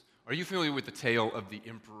Are you familiar with the tale of the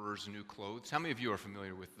emperor's new clothes? How many of you are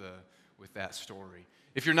familiar with that story?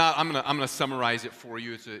 If you're not, I'm gonna summarize it for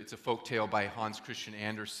you. It's a folk tale by Hans Christian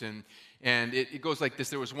Andersen, and it goes like this: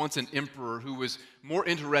 there was once an emperor who was more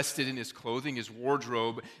interested in his clothing, his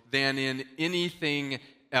wardrobe, than in anything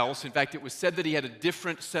else. In fact, it was said that he had a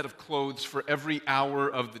different set of clothes for every hour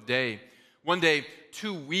of the day. One day,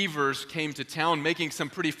 two weavers came to town making some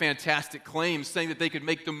pretty fantastic claims, saying that they could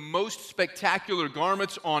make the most spectacular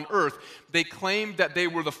garments on earth. They claimed that they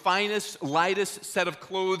were the finest, lightest set of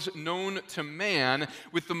clothes known to man,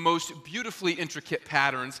 with the most beautifully intricate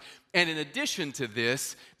patterns. And in addition to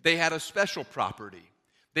this, they had a special property.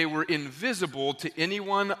 They were invisible to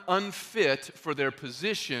anyone unfit for their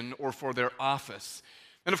position or for their office.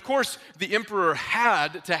 And of course, the emperor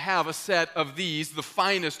had to have a set of these, the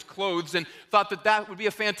finest clothes, and thought that that would be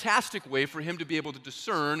a fantastic way for him to be able to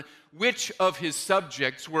discern which of his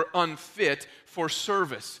subjects were unfit for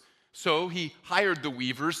service. So he hired the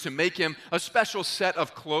weavers to make him a special set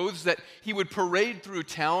of clothes that he would parade through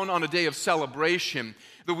town on a day of celebration.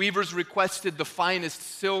 The weavers requested the finest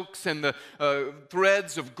silks and the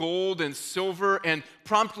threads of gold and silver, and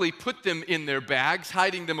promptly put them in their bags,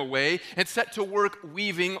 hiding them away, and set to work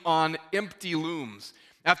weaving on empty looms.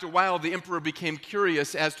 After a while, the emperor became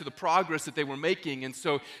curious as to the progress that they were making, and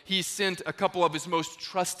so he sent a couple of his most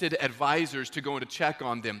trusted advisors to go and to check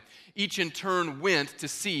on them. Each in turn went to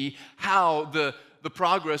see how the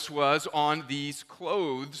progress was on these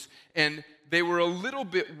clothes, and they were a little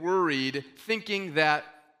bit worried, thinking that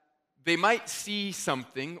they might see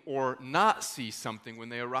something or not see something when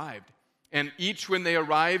they arrived. And each, when they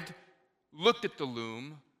arrived, looked at the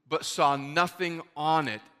loom, but saw nothing on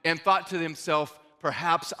it, and thought to himself,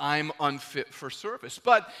 perhaps I'm unfit for service.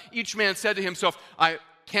 But each man said to himself, I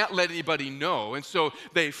can't let anybody know. And so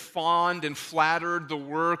they fawned and flattered the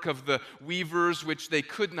work of the weavers, which they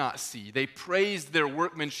could not see. They praised their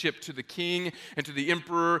workmanship to the king and to the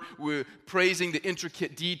emperor, praising the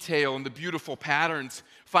intricate detail and the beautiful patterns.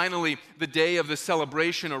 Finally, the day of the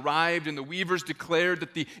celebration arrived, and the weavers declared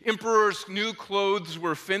that the emperor's new clothes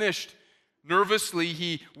were finished. Nervously,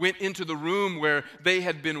 he went into the room where they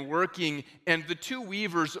had been working, and the two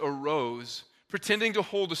weavers arose, pretending to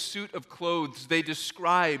hold a suit of clothes they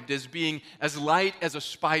described as being as light as a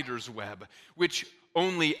spider's web, which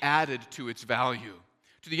only added to its value.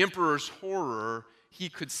 To the emperor's horror, he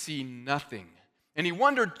could see nothing, and he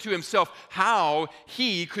wondered to himself how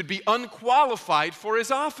he could be unqualified for his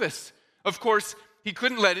office. Of course, he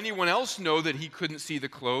couldn't let anyone else know that he couldn't see the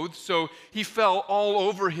clothes, so he fell all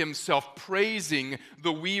over himself, praising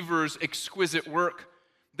the weaver's exquisite work.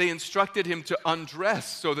 They instructed him to undress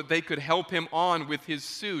so that they could help him on with his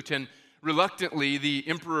suit, and reluctantly the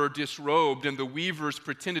emperor disrobed, and the weavers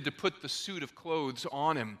pretended to put the suit of clothes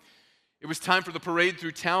on him. It was time for the parade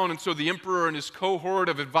through town, and so the emperor and his cohort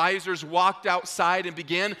of advisors walked outside and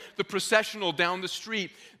began the processional down the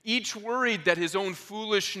street, each worried that his own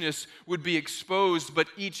foolishness would be exposed, but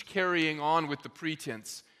each carrying on with the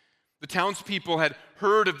pretense. The townspeople had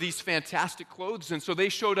heard of these fantastic clothes, and so they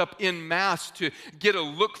showed up en masse to get a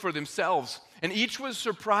look for themselves. And each was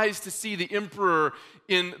surprised to see the emperor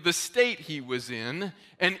in the state he was in,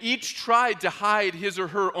 and each tried to hide his or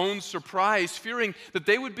her own surprise, fearing that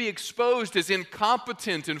they would be exposed as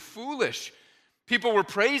incompetent and foolish. People were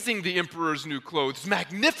praising the emperor's new clothes.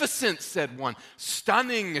 Magnificent, said one.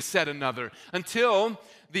 Stunning, said another. Until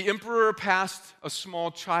the emperor passed a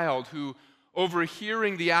small child who,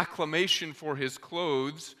 overhearing the acclamation for his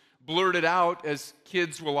clothes, blurted out, as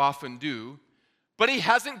kids will often do, "But he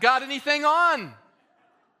hasn't got anything on."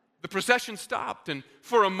 The procession stopped, and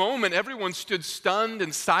for a moment everyone stood stunned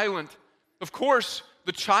and silent. Of course,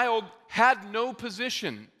 the child had no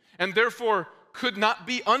position, and therefore could not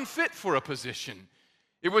be unfit for a position.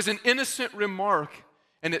 It was an innocent remark,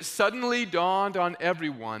 and it suddenly dawned on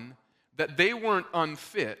everyone that they weren't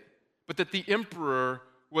unfit, but that the emperor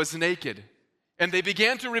was naked. And they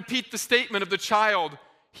began to repeat the statement of the child,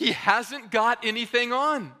 "He hasn't got anything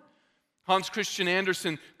on." Hans Christian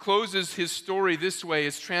Andersen closes his story this way,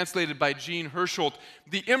 as translated by Jean Hersholt.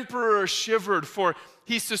 The emperor shivered, for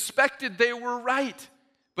he suspected they were right,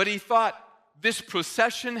 but he thought, this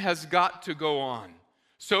procession has got to go on.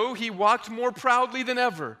 So he walked more proudly than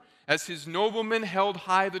ever, as his noblemen held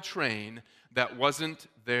high the train that wasn't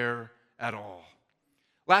there at all.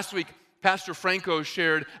 Last week, Pastor Franco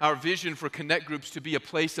shared our vision for Connect Groups to be a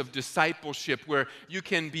place of discipleship where you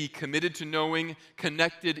can be committed to knowing,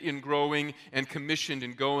 connected in growing, and commissioned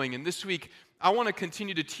in going. And this week, I want to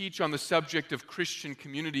continue to teach on the subject of Christian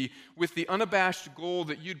community with the unabashed goal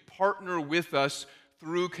that you'd partner with us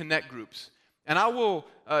through Connect Groups. And I will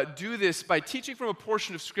do this by teaching from a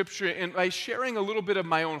portion of Scripture and by sharing a little bit of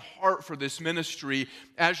my own heart for this ministry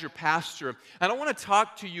as your pastor. And I want to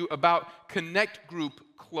talk to you about Connect Group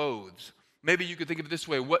clothes. Maybe you could think of it this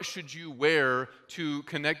way: what should you wear to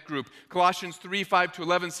Connect Group? Colossians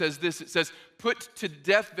 3:5-11 says this. It says, "Put to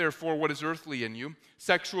death, therefore, what is earthly in you: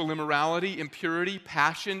 sexual immorality, impurity,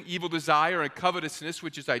 passion, evil desire, and covetousness,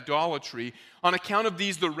 which is idolatry. On account of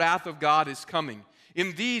these, the wrath of God is coming.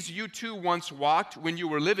 In these you too once walked when you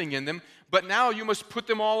were living in them, but now you must put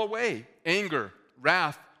them all away: anger,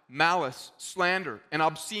 wrath, malice, slander, and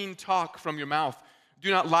obscene talk from your mouth. Do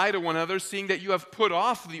not lie to one another, seeing that you have put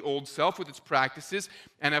off the old self with its practices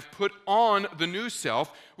and have put on the new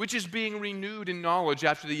self, which is being renewed in knowledge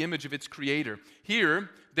after the image of its creator. Here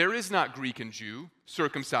there is not Greek and Jew,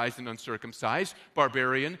 circumcised and uncircumcised,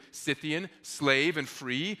 barbarian, Scythian, slave and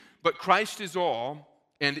free, but Christ is all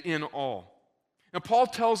and in all." Now, Paul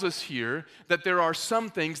tells us here that there are some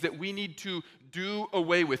things that we need to do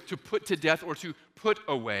away with, to put to death or to put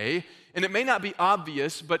away. And it may not be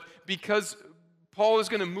obvious, but because Paul is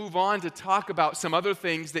going to move on to talk about some other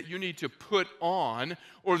things that you need to put on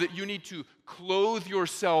or that you need to clothe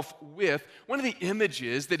yourself with, one of the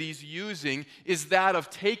images that he's using is that of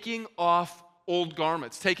taking off old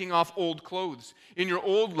garments, taking off old clothes. In your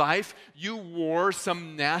old life, you wore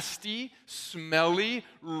some nasty, smelly,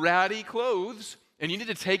 ratty clothes, and you need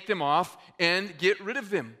to take them off and get rid of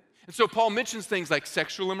them. And so Paul mentions things like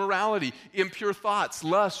sexual immorality, impure thoughts,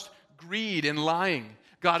 lust, greed, and lying.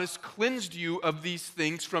 God has cleansed you of these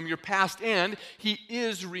things from your past, and he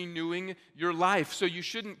is renewing your life. So you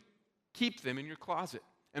shouldn't keep them in your closet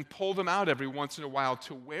and pull them out every once in a while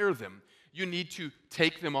to wear them. You need to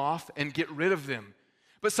take them off and get rid of them.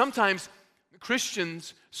 But sometimes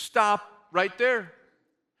Christians stop right there.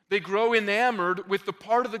 They grow enamored with the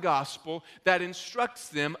part of the gospel that instructs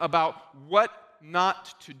them about what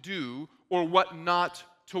not to do or what not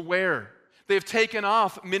to wear. They've taken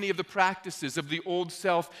off many of the practices of the old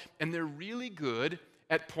self, and they're really good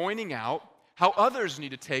at pointing out how others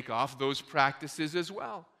need to take off those practices as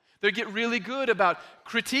well. They get really good about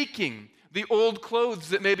critiquing the old clothes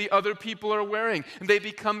that maybe other people are wearing, and they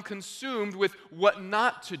become consumed with what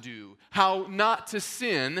not to do, how not to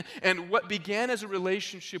sin, and what began as a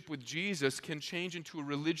relationship with Jesus can change into a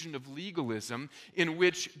religion of legalism in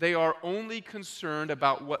which they are only concerned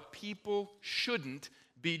about what people shouldn't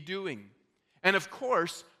be doing. And of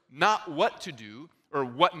course, not what to do, or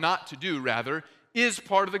what not to do rather, is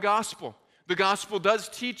part of the gospel. The gospel does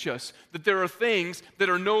teach us that there are things that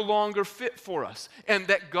are no longer fit for us, and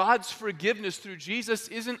that God's forgiveness through Jesus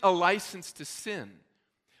isn't a license to sin.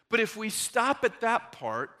 But if we stop at that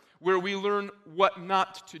part where we learn what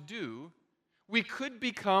not to do, we could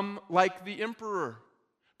become like the emperor,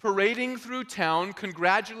 parading through town,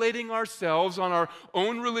 congratulating ourselves on our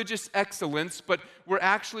own religious excellence, but we're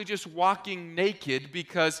actually just walking naked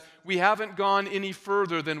because we haven't gone any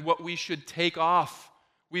further than what we should take off.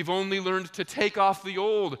 We've only learned to take off the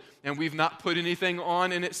old, and we've not put anything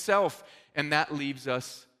on in itself, and that leaves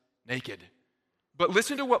us naked. But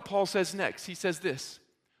listen to what Paul says next. He says this: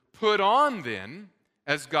 "Put on then,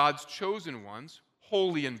 as God's chosen ones,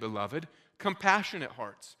 holy and beloved, compassionate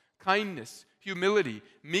hearts, kindness, humility,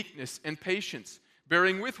 meekness, and patience,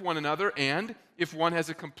 bearing with one another, and, if one has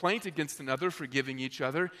a complaint against another, forgiving each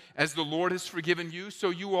other. As the Lord has forgiven you, so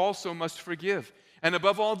you also must forgive. And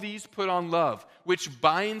above all these, put on love, which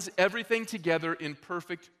binds everything together in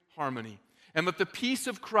perfect harmony. And let the peace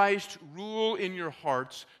of Christ rule in your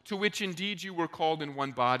hearts, to which indeed you were called in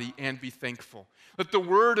one body, and be thankful. Let the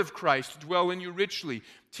word of Christ dwell in you richly,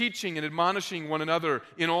 teaching and admonishing one another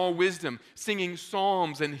in all wisdom, singing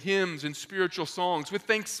psalms and hymns and spiritual songs with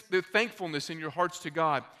thankfulness in your hearts to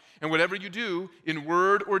God. And whatever you do, in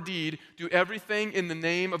word or deed, do everything in the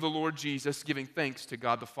name of the Lord Jesus, giving thanks to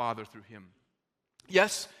God the Father through him."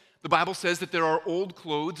 Yes, the Bible says that there are old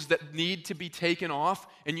clothes that need to be taken off,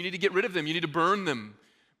 and you need to get rid of them. You need to burn them.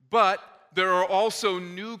 But there are also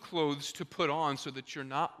new clothes to put on so that you're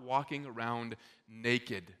not walking around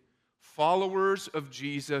naked. Followers of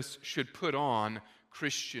Jesus should put on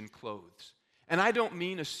Christian clothes. And I don't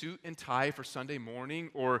mean a suit and tie for Sunday morning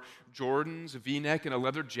or Jordans, a V-neck, and a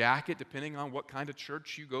leather jacket, depending on what kind of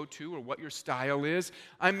church you go to or what your style is.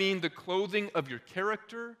 I mean the clothing of your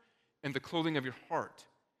character and the clothing of your heart.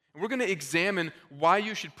 And we're going to examine why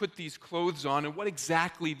you should put these clothes on and what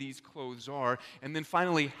exactly these clothes are, and then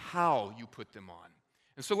finally how you put them on.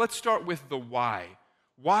 And so let's start with the why.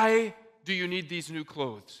 Why do you need these new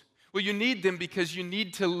clothes? Well, you need them because you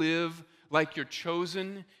need to live like you're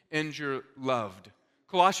chosen and you're loved.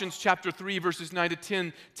 Colossians chapter 3, verses 9 to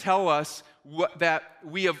 10 tell us that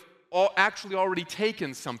we have actually already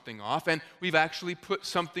taken something off, and we've actually put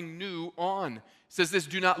something new on. It says this,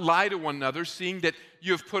 do not lie to one another, seeing that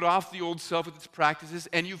you have put off the old self with its practices,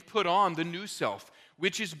 and you've put on the new self,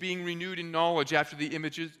 which is being renewed in knowledge after the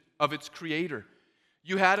images of its creator.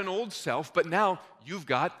 You had an old self, but now you've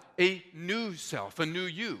got a new self, a new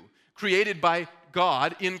you, created by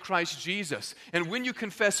God in Christ Jesus. And when you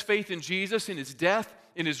confess faith in Jesus, in his death,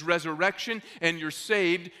 in his resurrection, and you're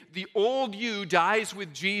saved, the old you dies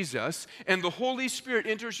with Jesus, and the Holy Spirit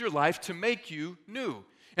enters your life to make you new.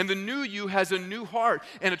 And the new you has a new heart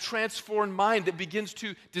and a transformed mind that begins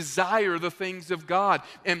to desire the things of God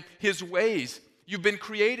and his ways. You've been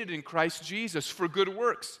created in Christ Jesus for good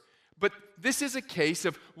works. But this is a case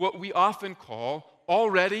of what we often call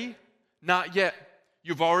already, not yet.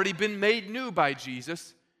 You've already been made new by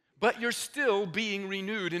Jesus, but you're still being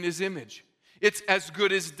renewed in his image. It's as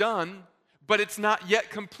good as done, but it's not yet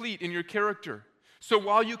complete in your character. So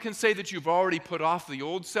while you can say that you've already put off the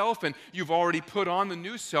old self and you've already put on the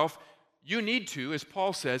new self, you need to, as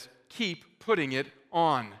Paul says, keep putting it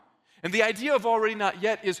on. And the idea of already not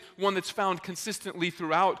yet is one that's found consistently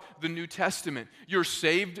throughout the New Testament. You're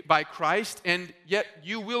saved by Christ, and yet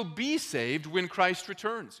you will be saved when Christ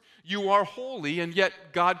returns. You are holy, and yet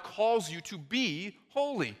God calls you to be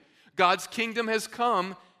holy. God's kingdom has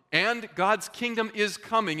come, and God's kingdom is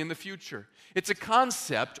coming in the future. It's a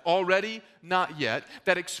concept, already not yet,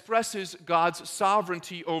 that expresses God's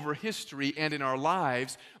sovereignty over history and in our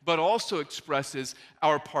lives, but also expresses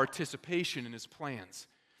our participation in his plans.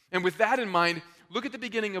 And with that in mind, look at the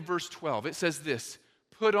beginning of verse 12. It says this,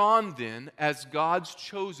 "Put on then as God's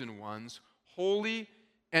chosen ones, holy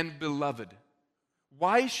and beloved."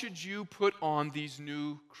 Why should you put on these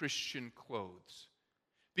new Christian clothes?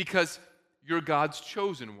 Because you're God's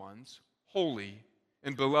chosen ones, holy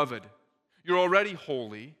and beloved. You're already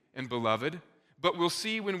holy and beloved, but we'll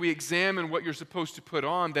see when we examine what you're supposed to put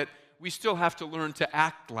on that we still have to learn to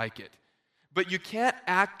act like it. But you can't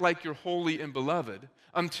act like you're holy and beloved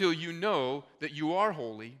until you know that you are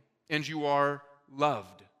holy and you are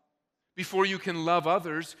loved. Before you can love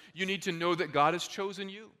others, you need to know that God has chosen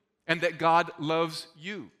you and that God loves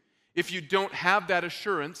you. If you don't have that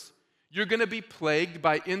assurance, you're going to be plagued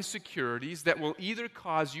by insecurities that will either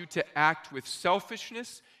cause you to act with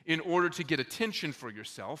selfishness in order to get attention for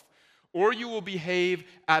yourself, or you will behave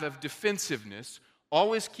out of defensiveness,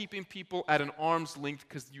 always keeping people at an arm's length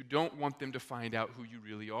because you don't want them to find out who you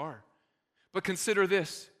really are. But consider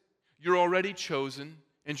this, you're already chosen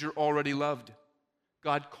and you're already loved.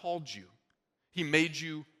 God called you. He made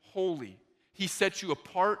you holy. He set you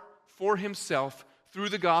apart for himself through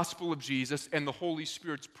the gospel of Jesus and the Holy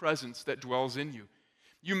Spirit's presence that dwells in you.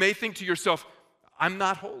 You may think to yourself, I'm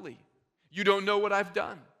not holy. You don't know what I've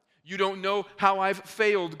done. You don't know how I've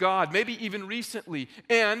failed God, maybe even recently.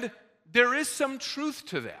 And there is some truth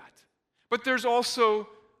to that. But there's also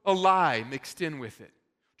a lie mixed in with it.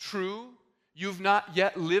 True, you've not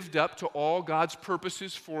yet lived up to all God's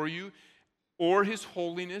purposes for you or his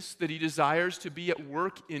holiness that he desires to be at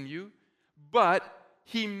work in you, but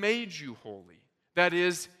he made you holy. That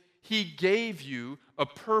is, he gave you a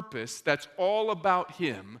purpose that's all about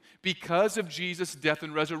him because of Jesus' death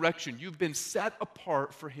and resurrection. You've been set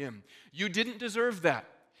apart for him. You didn't deserve that.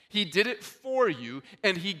 He did it for you,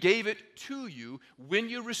 and he gave it to you when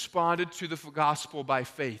you responded to the gospel by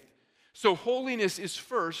faith. So holiness is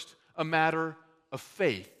first a matter of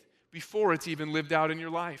faith before it's even lived out in your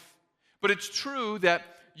life. But it's true that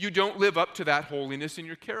you don't live up to that holiness in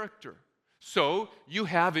your character. So you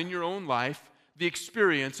have in your own life the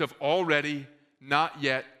experience of already not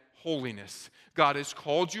yet holiness. God has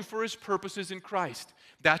called you for his purposes in Christ.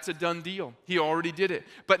 That's a done deal. He already did it.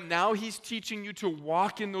 But now he's teaching you to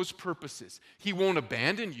walk in those purposes. He won't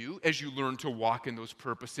abandon you as you learn to walk in those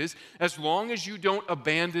purposes as long as you don't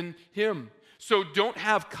abandon him. So don't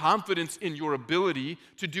have confidence in your ability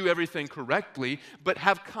to do everything correctly, but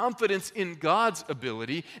have confidence in God's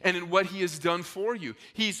ability and in what he has done for you.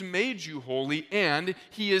 He's made you holy and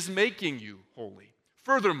he is making you holy.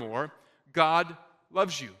 Furthermore, God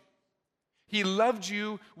loves you. He loved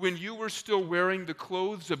you when you were still wearing the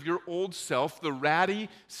clothes of your old self, the ratty,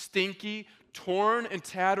 stinky, torn and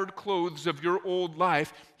tattered clothes of your old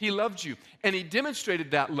life. He loved you. And he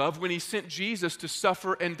demonstrated that love when he sent Jesus to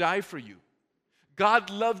suffer and die for you. God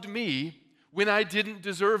loved me when I didn't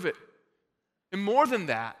deserve it. And more than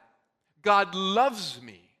that, God loves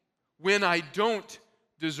me when I don't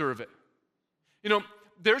deserve it. You know,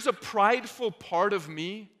 there's a prideful part of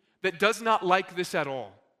me that does not like this at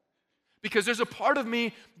all. Because there's a part of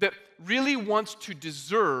me that really wants to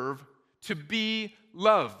deserve to be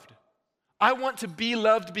loved. I want to be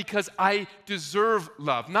loved because I deserve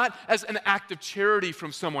love, not as an act of charity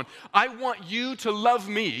from someone. I want you to love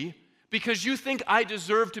me because you think I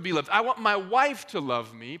deserve to be loved. I want my wife to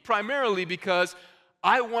love me primarily because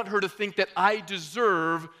I want her to think that I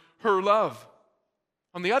deserve her love.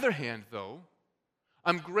 On the other hand, though,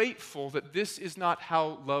 I'm grateful that this is not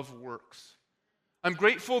how love works. I'm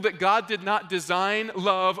grateful that God did not design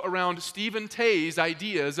love around Stephen Tay's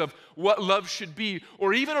ideas of what love should be,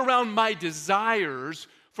 or even around my desires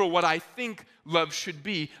for what I think love should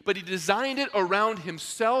be, but He designed it around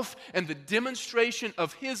Himself and the demonstration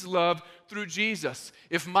of His love through Jesus.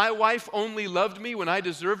 If my wife only loved me when I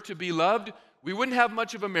deserved to be loved, we wouldn't have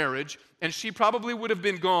much of a marriage, and she probably would have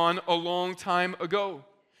been gone a long time ago.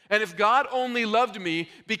 And if God only loved me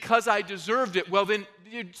because I deserved it, well then,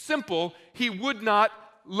 it's simple, He would not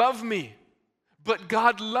love me. But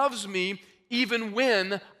God loves me even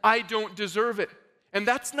when I don't deserve it. And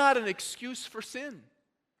that's not an excuse for sin.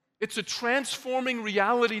 It's a transforming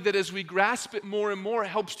reality that as we grasp it more and more,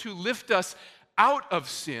 helps to lift us out of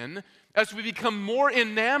sin as we become more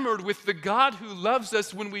enamored with the God who loves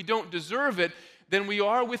us when we don't deserve it than we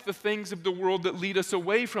are with the things of the world that lead us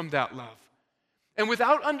away from that love. And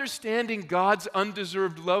without understanding God's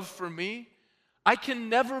undeserved love for me, I can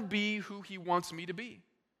never be who He wants me to be.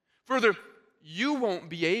 Further, you won't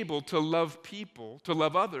be able to love people, to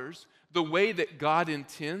love others, the way that God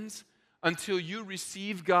intends until you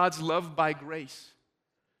receive God's love by grace.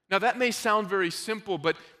 Now, that may sound very simple,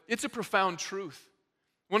 but it's a profound truth.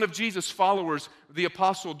 One of Jesus' followers, the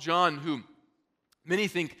Apostle John, who many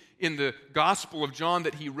think in the Gospel of John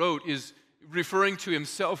that he wrote, is referring to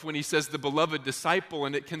himself when he says the beloved disciple,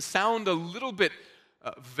 and it can sound a little bit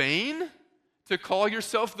vain to call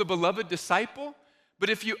yourself the beloved disciple, but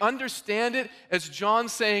if you understand it as John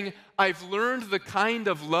saying, I've learned the kind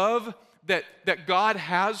of love that God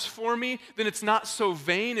has for me, then it's not so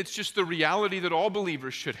vain, it's just the reality that all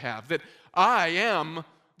believers should have, that I am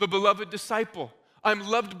the beloved disciple. I'm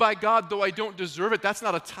loved by God, though I don't deserve it. That's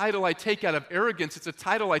not a title I take out of arrogance, it's a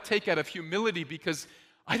title I take out of humility because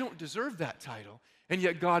I don't deserve that title, and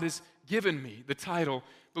yet God has given me the title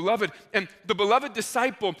beloved. And the beloved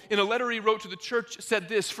disciple, in a letter he wrote to the church, said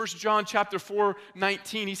this, 1 John chapter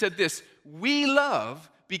 4:19, he said this, we love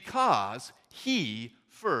because He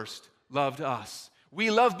first loved us.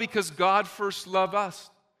 We love because God first loved us.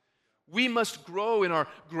 We must grow in our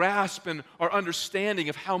grasp and our understanding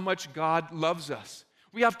of how much God loves us.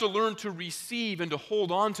 We have to learn to receive and to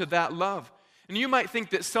hold on to that love. And you might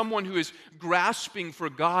think that someone who is grasping for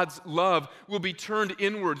God's love will be turned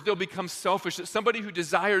inward. They'll become selfish. That somebody who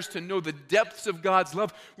desires to know the depths of God's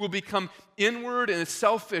love will become inward and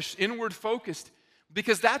selfish, inward focused.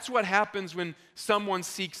 Because that's what happens when someone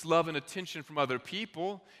seeks love and attention from other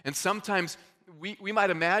people. And sometimes we might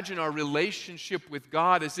imagine our relationship with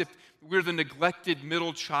God as if we're the neglected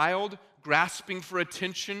middle child grasping for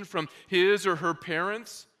attention from his or her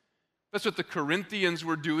parents. That's what the Corinthians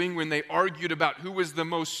were doing when they argued about who was the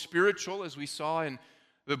most spiritual, as we saw in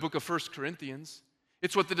the book of 1 Corinthians.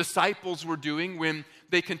 It's what the disciples were doing when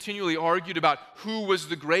they continually argued about who was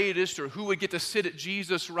the greatest or who would get to sit at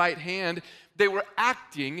Jesus' right hand. They were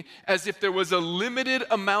acting as if there was a limited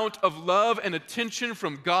amount of love and attention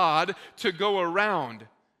from God to go around.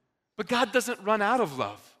 But God doesn't run out of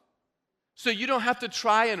love. So you don't have to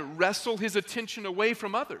try and wrestle His attention away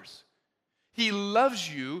from others. He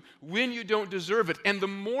loves you when you don't deserve it. And the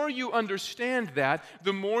more you understand that,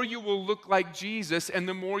 the more you will look like Jesus and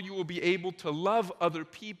the more you will be able to love other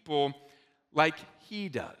people like He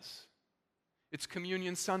does. It's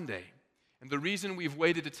Communion Sunday. And the reason we've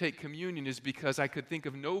waited to take communion is because I could think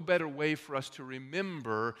of no better way for us to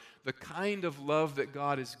remember the kind of love that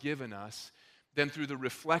God has given us than through the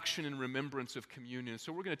reflection and remembrance of communion.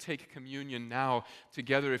 So we're going to take communion now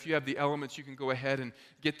together. If you have the elements, you can go ahead and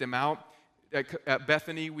get them out. At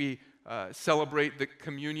Bethany, we celebrate the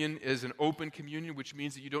communion as an open communion, which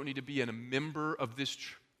means that you don't need to be a member of this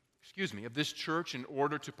church in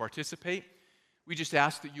order to participate. We just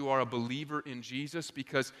ask that you are a believer in Jesus,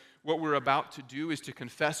 because what we're about to do is to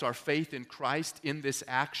confess our faith in Christ in this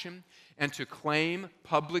action and to claim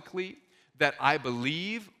publicly that I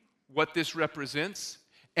believe what this represents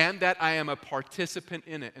and that I am a participant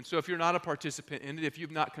in it. And so if you're not a participant in it, if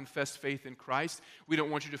you've not confessed faith in Christ, we don't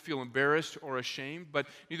want you to feel embarrassed or ashamed, but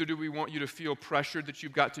neither do we want you to feel pressured that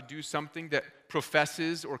you've got to do something that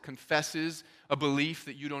professes or confesses a belief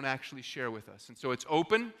that you don't actually share with us. And so it's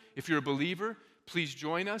open. If you're a believer, please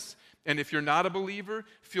join us. And if you're not a believer,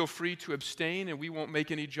 feel free to abstain, and we won't make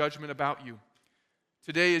any judgment about you.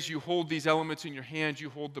 Today, as you hold these elements in your hand, you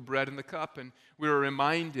hold the bread and the cup, and we're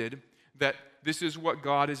reminded that this is what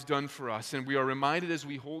God has done for us. And we are reminded as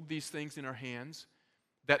we hold these things in our hands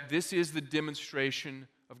that this is the demonstration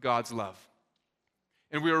of God's love.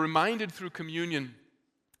 And we are reminded through communion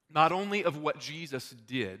not only of what Jesus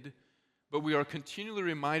did, but we are continually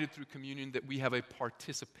reminded through communion that we have a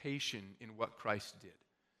participation in what Christ did.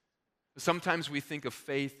 Sometimes we think of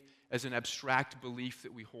faith as an abstract belief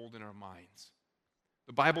that we hold in our minds.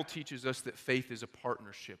 The Bible teaches us that faith is a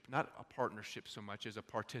partnership, not a partnership so much as a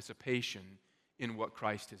participation in what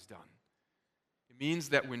Christ has done. It means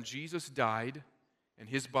that when Jesus died and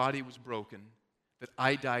his body was broken, that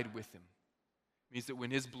I died with him. It means that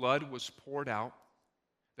when his blood was poured out,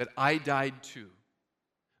 that I died too.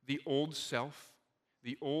 The old self,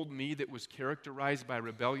 the old me that was characterized by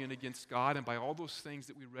rebellion against God and by all those things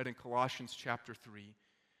that we read in Colossians chapter 3,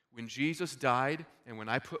 when Jesus died and when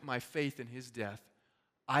I put my faith in his death,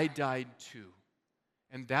 I died too.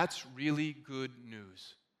 And that's really good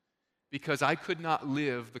news, because I could not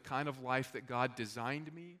live the kind of life that God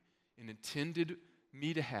designed me and intended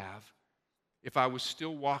me to have if I was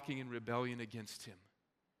still walking in rebellion against him.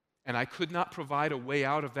 And I could not provide a way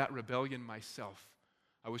out of that rebellion myself.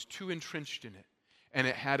 I was too entrenched in it, and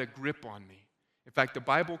it had a grip on me. In fact, the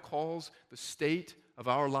Bible calls the state of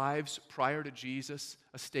our lives prior to Jesus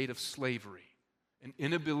a state of slavery, an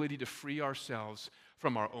inability to free ourselves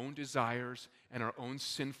from our own desires and our own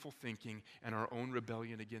sinful thinking and our own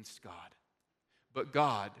rebellion against God. But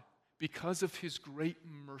God, because of his great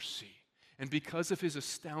mercy and because of his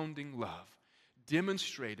astounding love,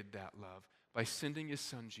 demonstrated that love by sending his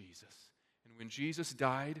son Jesus. And when Jesus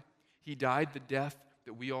died, he died the death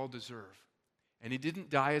that we all deserve. And he didn't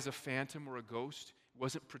die as a phantom or a ghost. It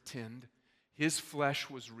wasn't pretend. His flesh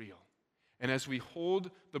was real. And as we hold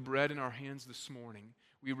the bread in our hands this morning,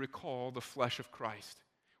 we recall the flesh of Christ.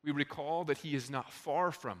 We recall that he is not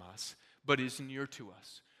far from us, but is near to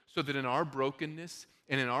us, so that in our brokenness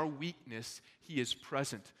and in our weakness, he is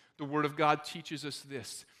present. The Word of God teaches us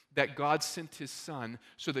this, that God sent his Son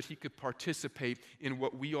so that he could participate in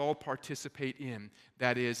what we all participate in,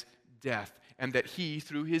 that is, death, and that he,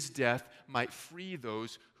 through his death, might free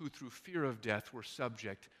those who through fear of death were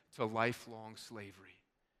subject to lifelong slavery.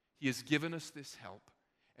 He has given us this help,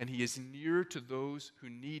 and he is near to those who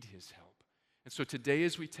need his help. And so today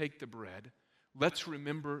as we take the bread, let's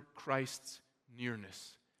remember Christ's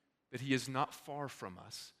nearness, that he is not far from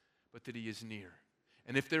us, but that he is near.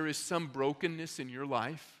 And if there is some brokenness in your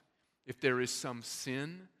life, if there is some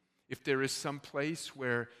sin, if there is some place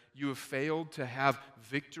where you have failed to have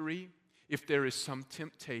victory, if there is some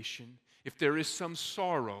temptation, if there is some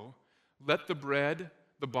sorrow, let the bread,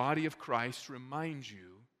 the body of Christ, remind you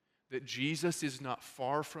that Jesus is not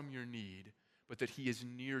far from your need, but that he is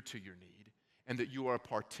near to your need, and that you are a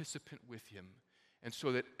participant with him. And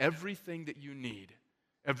so that everything that you need,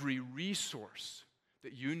 every resource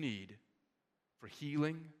that you need for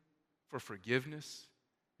healing, for forgiveness,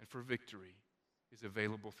 and for victory is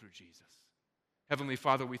available through Jesus. Heavenly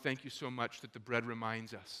Father, we thank you so much that the bread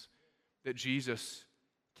reminds us that Jesus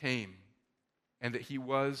came and that he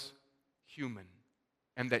was human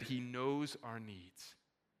and that he knows our needs.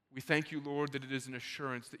 We thank you, Lord, that it is an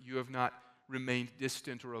assurance that you have not remained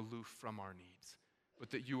distant or aloof from our needs, but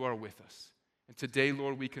that you are with us. And today,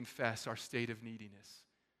 Lord, we confess our state of neediness.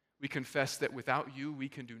 We confess that without you, we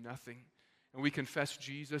can do nothing. And we confess,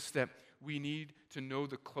 Jesus, that we need to know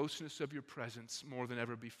the closeness of your presence more than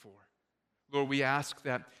ever before. Lord, we ask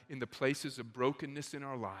that in the places of brokenness in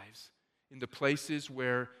our lives, in the places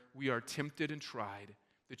where we are tempted and tried,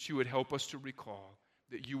 that you would help us to recall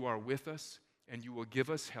that you are with us and you will give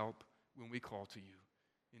us help when we call to you.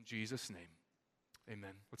 In Jesus' name,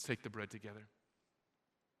 amen. Let's take the bread together.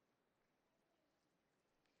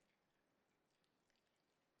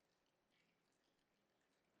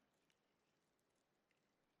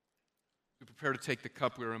 As we prepare to take the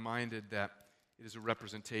cup, we're reminded that it is a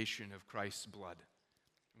representation of Christ's blood.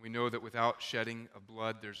 And we know that without shedding of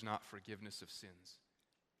blood, there's not forgiveness of sins.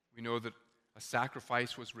 We know that a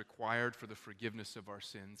sacrifice was required for the forgiveness of our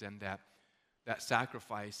sins, and that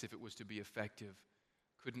sacrifice, if it was to be effective,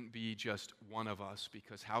 couldn't be just one of us,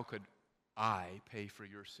 because how could I pay for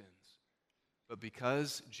your sins? But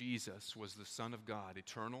because Jesus was the Son of God,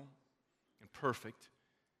 eternal and perfect,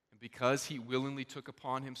 and because he willingly took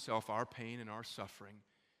upon himself our pain and our suffering,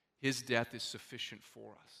 his death is sufficient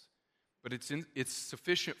for us. But it's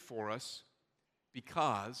sufficient for us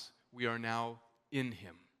because we are now in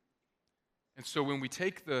him. And so when we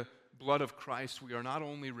take the blood of Christ, we are not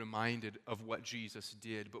only reminded of what Jesus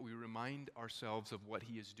did, but we remind ourselves of what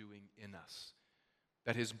he is doing in us.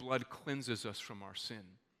 That his blood cleanses us from our sin.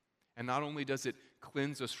 And not only does it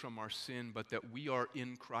cleanse us from our sin, but that we are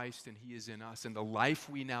in Christ and he is in us. And the life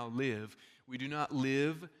we now live, we do not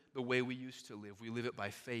live the way we used to live. We live it by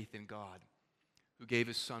faith in God, who gave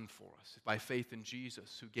his Son for us, by faith in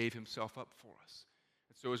Jesus, who gave himself up for us.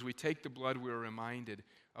 And so as we take the blood, we're reminded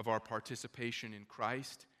of our participation in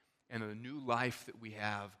Christ and a new life that we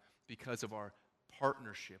have because of our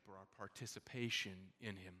partnership or our participation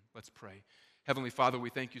in him. Let's pray. Heavenly Father,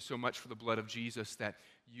 we thank you so much for the blood of Jesus that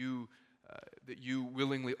you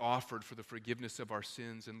willingly offered for the forgiveness of our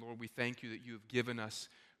sins. And Lord, we thank you that you have given us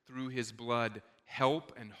through his blood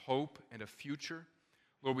help and hope and a future.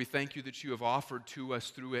 Lord, we thank you that you have offered to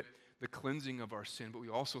us through it the cleansing of our sin, but we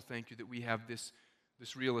also thank you that we have this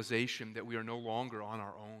realization that we are no longer on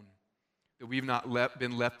our own, that we've not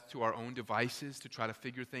been left to our own devices to try to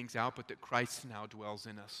figure things out, but that Christ now dwells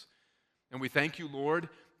in us. And we thank you, Lord,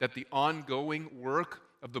 that the ongoing work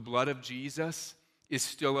of the blood of Jesus is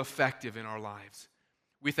still effective in our lives.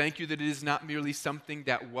 We thank you that it is not merely something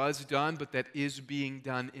that was done, but that is being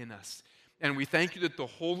done in us. And we thank you that the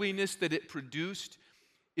holiness that it produced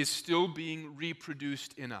is still being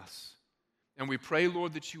reproduced in us. And we pray,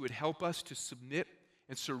 Lord, that you would help us to submit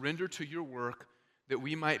and surrender to your work, that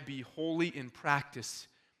we might be holy in practice,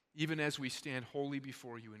 even as we stand holy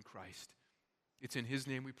before you in Christ. It's in his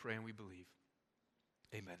name we pray and we believe.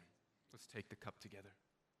 Amen. Let's take the cup together.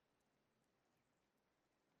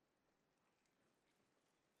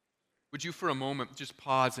 Would you for a moment just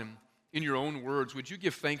pause and in your own words, would you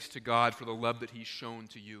give thanks to God for the love that he's shown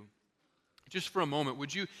to you? Just for a moment,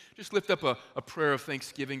 would you just lift up a prayer of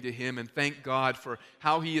thanksgiving to him and thank God for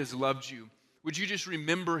how he has loved you? Would you just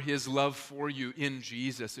remember his love for you in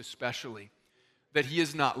Jesus especially? That he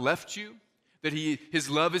has not left you, that his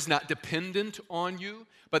love is not dependent on you,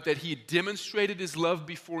 but that he demonstrated his love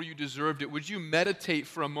before you deserved it. Would you meditate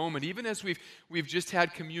for a moment, even as we've just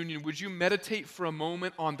had communion, would you meditate for a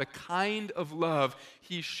moment on the kind of love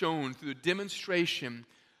he's shown through the demonstration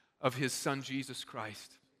of his Son, Jesus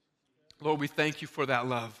Christ? Lord, we thank you for that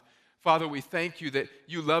love. Father, we thank you that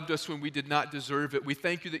you loved us when we did not deserve it. We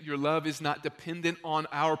thank you that your love is not dependent on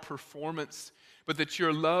our performance, but that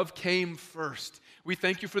your love came first. We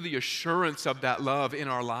thank you for the assurance of that love in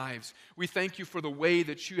our lives. We thank you for the way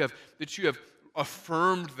that you have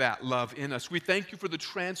affirmed that love in us. We thank you for the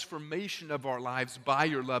transformation of our lives by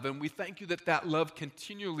your love, and we thank you that that love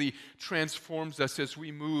continually transforms us as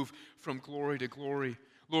we move from glory to glory.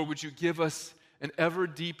 Lord, would you give us an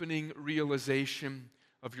ever-deepening realization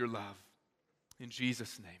of your love? In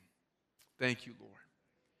Jesus' name, thank you, Lord.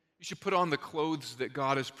 You should put on the clothes that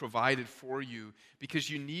God has provided for you because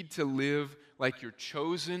you need to live like you're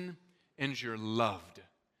chosen and you're loved.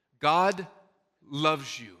 God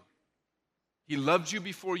loves you. He loved you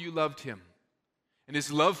before you loved him. And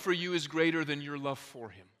his love for you is greater than your love for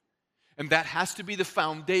him. And that has to be the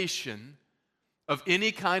foundation of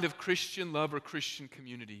any kind of Christian love or Christian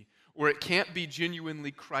community, or it can't be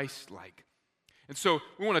genuinely Christ-like. And so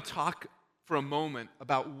we want to talk for a moment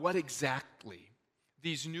about what exactly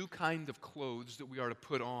these new kind of clothes that we are to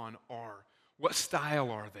put on are. What style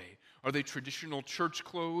are they? Are they traditional church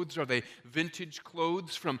clothes? Are they vintage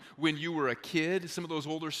clothes from when you were a kid? Some of those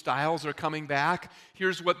older styles are coming back.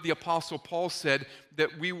 Here's what the Apostle Paul said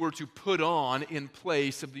that we were to put on in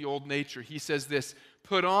place of the old nature. He says this,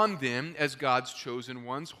 "Put on them as God's chosen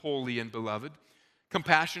ones, holy and beloved,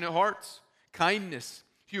 compassionate hearts, kindness,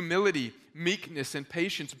 humility, meekness, and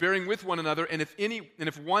patience, bearing with one another, and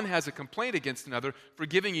if one has a complaint against another,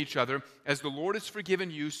 forgiving each other, as the Lord has forgiven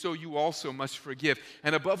you, so you also must forgive.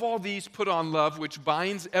 And above all these, put on love, which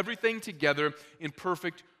binds everything together in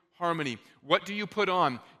perfect harmony." What do you put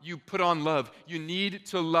on? You put on love. You need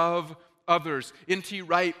to love others. N.T.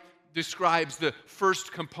 Wright describes the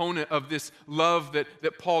first component of this love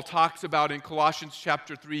that Paul talks about in Colossians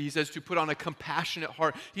chapter 3. He says to put on a compassionate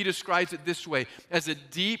heart. He describes it this way, as a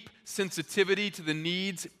deep sensitivity to the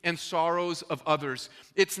needs and sorrows of others.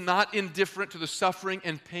 It's not indifferent to the suffering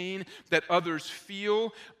and pain that others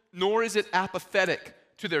feel, nor is it apathetic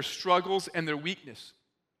to their struggles and their weakness.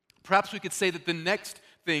 Perhaps we could say that the next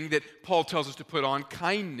thing that Paul tells us to put on,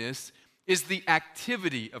 kindness, is the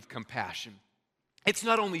activity of compassion. It's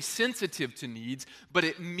not only sensitive to needs, but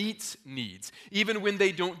it meets needs, even when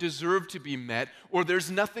they don't deserve to be met or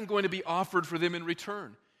there's nothing going to be offered for them in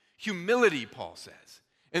return. Humility, Paul says.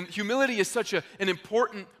 And humility is such an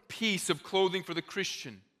important piece of clothing for the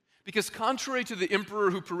Christian. Because contrary to the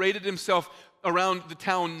emperor who paraded himself around the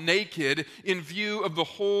town naked in view of the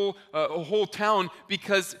whole town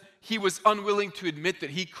because he was unwilling to admit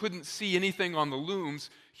that he couldn't see anything on the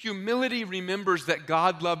looms, humility remembers that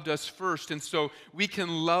God loved us first, and so we can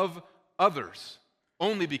love others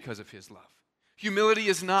only because of his love. Humility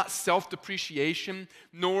is not self-depreciation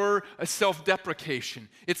nor a self-deprecation.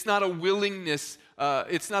 It's not a willingness.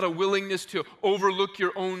 It's not a willingness to overlook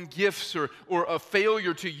your own gifts or a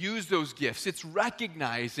failure to use those gifts. It's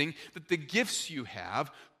recognizing that the gifts you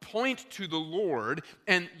have point to the Lord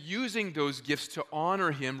and using those gifts to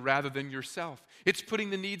honor him rather than yourself. It's putting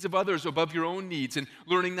the needs of others above your own needs and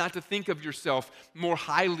learning not to think of yourself more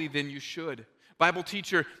highly than you should. Bible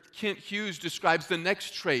teacher Kent Hughes describes the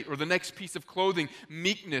next trait or the next piece of clothing,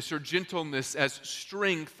 meekness or gentleness, as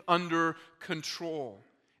strength under control.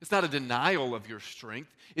 It's not a denial of your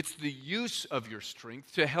strength. It's the use of your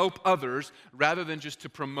strength to help others rather than just to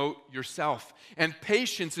promote yourself. And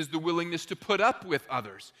patience is the willingness to put up with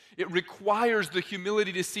others. It requires the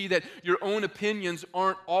humility to see that your own opinions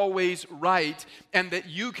aren't always right and that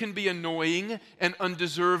you can be annoying and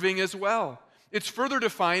undeserving as well. It's further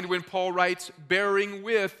defined when Paul writes, bearing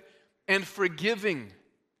with and forgiving.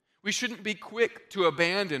 We shouldn't be quick to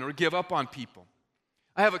abandon or give up on people.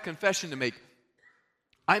 I have a confession to make.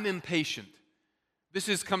 I'm impatient. This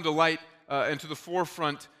has come to light and to the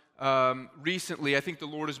forefront recently. I think the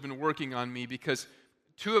Lord has been working on me because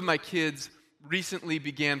two of my kids recently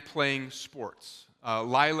began playing sports.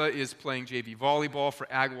 Lila is playing JV volleyball for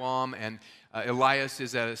Agawam, and Elias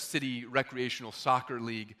is at a city recreational soccer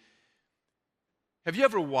league. Have you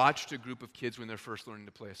ever watched a group of kids when they're first learning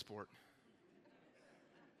to play a sport?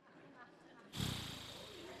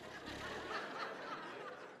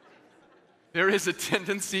 There is a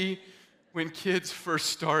tendency when kids first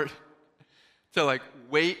start to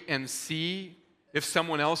wait and see if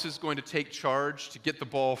someone else is going to take charge to get the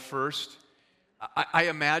ball first. I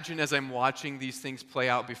imagine as I'm watching these things play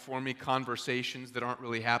out before me, conversations that aren't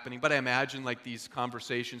really happening, but I imagine these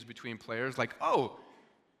conversations between players oh,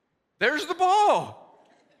 there's the ball.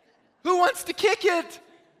 Who wants to kick it?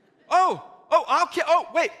 I'll kick. Oh,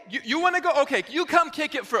 wait, you want to go? Okay, you come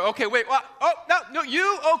kick it first. Okay, wait. No,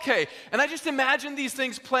 you? Okay. And I just imagine these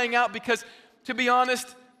things playing out because, to be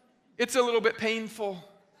honest, it's a little bit painful.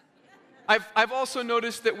 I've also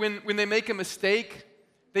noticed that when they make a mistake,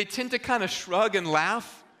 they tend to kind of shrug and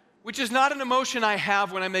laugh, which is not an emotion I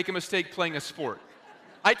have when I make a mistake playing a sport.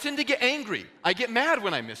 I tend to get angry. I get mad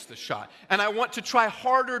when I miss the shot, and I want to try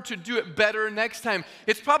harder to do it better next time.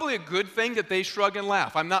 It's probably a good thing that they shrug and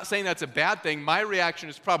laugh. I'm not saying that's a bad thing. My reaction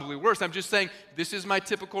is probably worse. I'm just saying this is my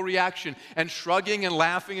typical reaction, and shrugging and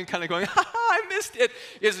laughing and kind of going, ha ha, I missed it,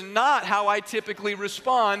 is not how I typically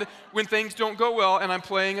respond when things don't go well and I'm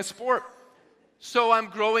playing a sport. So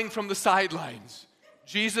I'm growing from the sidelines.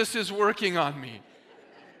 Jesus is working on me.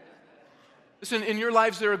 Listen, in your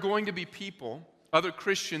lives there are going to be people, other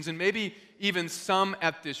Christians, and maybe even some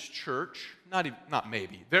at this church, not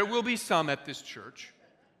maybe, there will be some at this church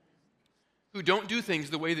who don't do things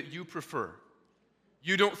the way that you prefer.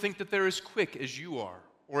 You don't think that they're as quick as you are,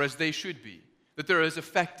 or as they should be, that they're as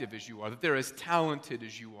effective as you are, that they're as talented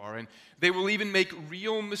as you are, and they will even make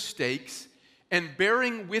real mistakes, and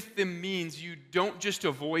bearing with them means you don't just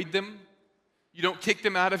avoid them, you don't kick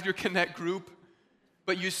them out of your Connect group,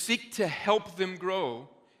 but you seek to help them grow,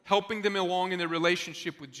 helping them along in their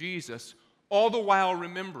relationship with Jesus, all the while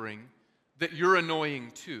remembering that you're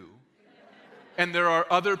annoying too, and there are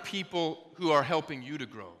other people who are helping you to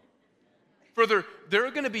grow. Further, there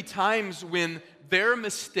are going to be times when their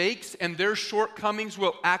mistakes and their shortcomings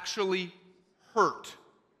will actually hurt.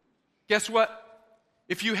 Guess what?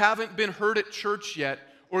 If you haven't been hurt at church yet,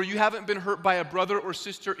 or you haven't been hurt by a brother or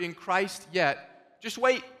sister in Christ yet, just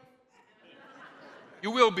wait.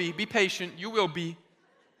 You will be. Be patient. You will be.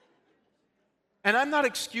 And I'm not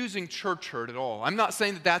excusing church hurt at all. I'm not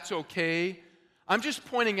saying that that's okay. I'm just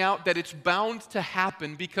pointing out that it's bound to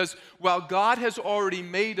happen because while God has already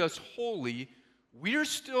made us holy, we're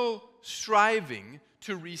still striving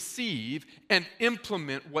to receive and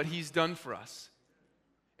implement what He's done for us.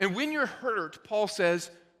 And when you're hurt, Paul says,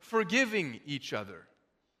 forgiving each other.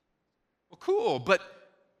 Well, cool, but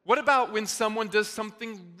what about when someone does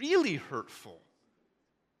something really hurtful?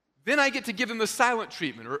 Then I get to give them the silent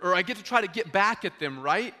treatment, or I get to try to get back at them,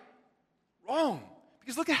 right? Wrong.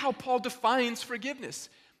 Because look at how Paul defines forgiveness.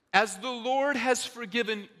 As the Lord has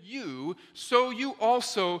forgiven you, so you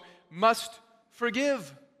also must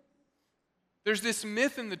forgive. There's this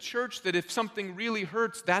myth in the church that if something really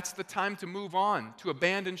hurts, that's the time to move on, to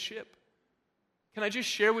abandon ship. Can I just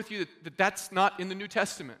share with you that that's not in the New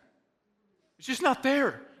Testament? It's just not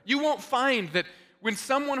there. You won't find that when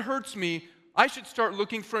someone hurts me, I should start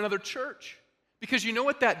looking for another church. Because you know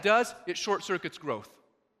what that does? It short-circuits growth.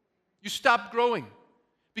 You stop growing.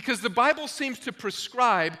 Because the Bible seems to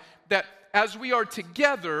prescribe that as we are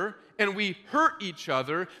together and we hurt each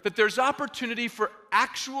other, that there's opportunity for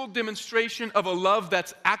actual demonstration of a love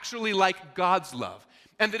that's actually like God's love.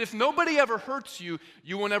 And that if nobody ever hurts you,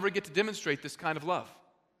 you won't ever get to demonstrate this kind of love.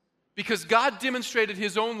 Because God demonstrated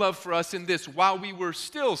his own love for us in this: while we were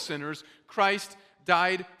still sinners, Christ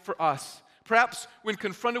died for us. Perhaps when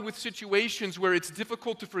confronted with situations where it's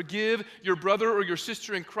difficult to forgive your brother or your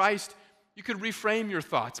sister in Christ, you could reframe your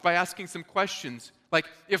thoughts by asking some questions like,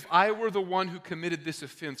 if I were the one who committed this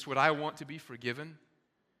offense, would I want to be forgiven?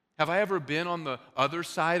 Have I ever been on the other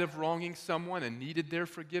side of wronging someone and needed their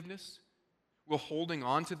forgiveness? Will holding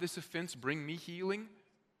on to this offense bring me healing?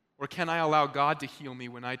 Or can I allow God to heal me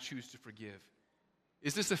when I choose to forgive?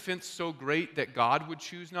 Is this offense so great that God would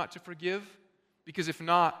choose not to forgive? Because if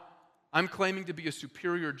not, I'm claiming to be a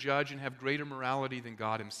superior judge and have greater morality than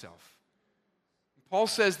God himself. Paul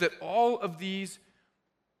says that all of these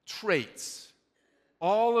traits,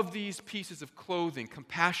 all of these pieces of clothing,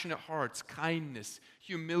 compassionate hearts, kindness,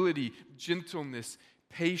 humility, gentleness,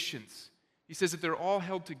 patience, he says that they're all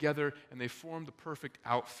held together and they form the perfect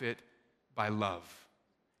outfit by love.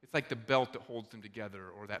 It's like the belt that holds them together,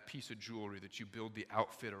 or that piece of jewelry that you build the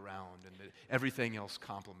outfit around and that everything else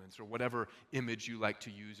complements, or whatever image you like to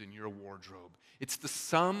use in your wardrobe. It's the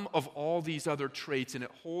sum of all these other traits, and it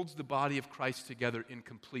holds the body of Christ together in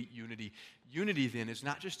complete unity. Unity, then, is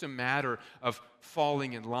not just a matter of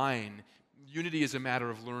falling in line. Unity is a matter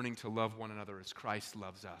of learning to love one another as Christ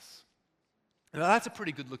loves us. Now, that's a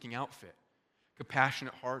pretty good-looking outfit.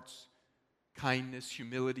 Compassionate hearts, kindness,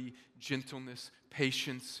 humility, gentleness,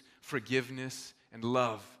 patience, forgiveness, and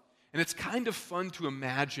love. And it's kind of fun to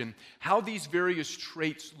imagine how these various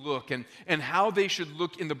traits look and how they should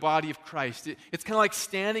look in the body of Christ. It's kind of like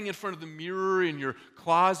standing in front of the mirror in your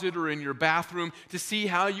closet or in your bathroom to see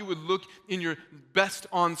how you would look in your best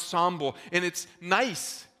ensemble. And it's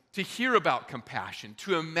nice to hear about compassion,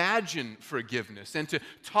 to imagine forgiveness, and to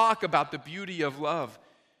talk about the beauty of love.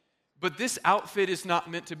 But this outfit is not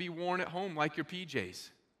meant to be worn at home like your PJs.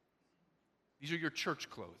 These are your church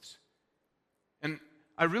clothes. And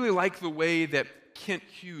I really like the way that Kent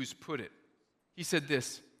Hughes put it. He said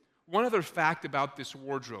this: one other fact about this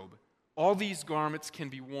wardrobe: all these garments can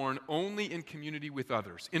be worn only in community with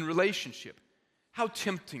others, in relationship. How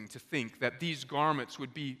tempting to think that these garments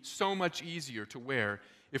would be so much easier to wear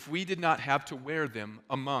if we did not have to wear them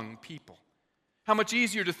among people. How much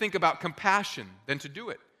easier to think about compassion than to do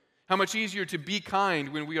it. How much easier to be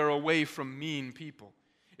kind when we are away from mean people.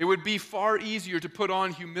 It would be far easier to put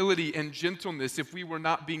on humility and gentleness if we were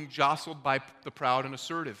not being jostled by the proud and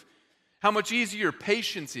assertive. How much easier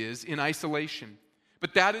patience is in isolation.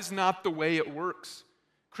 But that is not the way it works.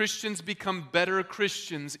 Christians become better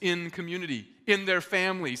Christians in community, in their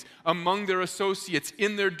families, among their associates,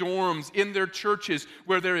 in their dorms, in their churches,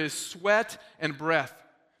 where there is sweat and breath.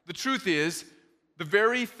 The truth is, the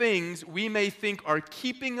very things we may think are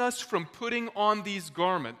keeping us from putting on these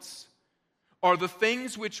garments are the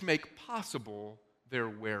things which make possible their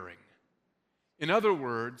wearing. In other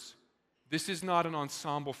words, this is not an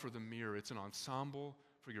ensemble for the mirror, it's an ensemble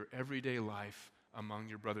for your everyday life among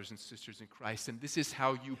your brothers and sisters in Christ. And this is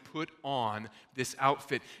how you put on this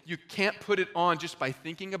outfit. You can't put it on just by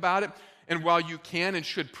thinking about it. And while you can and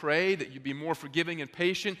should pray that you be more forgiving and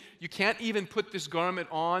patient, you can't even put this garment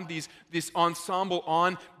on, this ensemble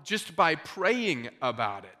on, just by praying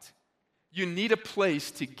about it. You need a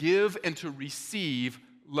place to give and to receive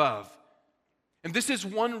love. And this is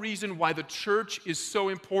one reason why the church is so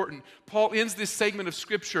important. Paul ends this segment of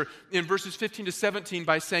Scripture in verses 15 to 17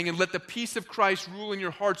 by saying, "And let the peace of Christ rule in your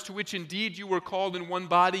hearts, to which indeed you were called in one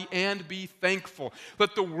body, and be thankful.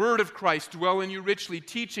 Let the word of Christ dwell in you richly,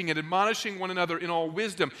 teaching and admonishing one another in all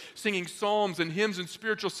wisdom, singing psalms and hymns and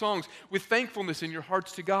spiritual songs with thankfulness in your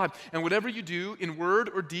hearts to God. And whatever you do, in word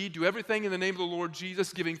or deed, do everything in the name of the Lord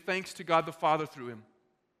Jesus, giving thanks to God the Father through him."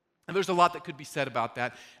 And there's a lot that could be said about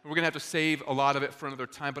that, and we're going to have to save a lot of it for another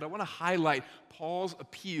time, but I want to highlight Paul's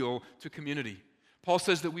appeal to community. Paul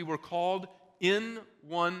says that we were called in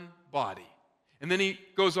one body. And then he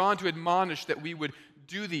goes on to admonish that we would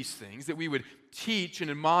do these things, that we would teach and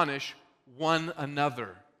admonish one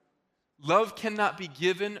another. Love cannot be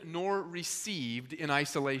given nor received in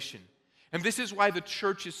isolation. And this is why the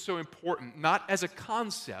church is so important, not as a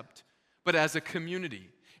concept, but as a community.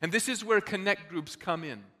 And this is where connect groups come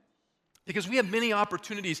in. Because we have many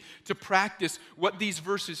opportunities to practice what these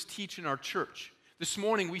verses teach in our church. This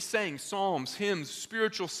morning we sang psalms, hymns,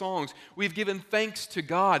 spiritual songs. We've given thanks to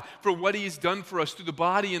God for what He has done for us through the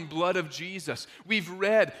body and blood of Jesus. We've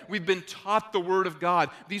read, we've been taught the Word of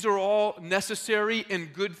God. These are all necessary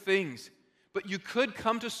and good things. But you could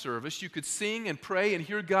come to service, you could sing and pray and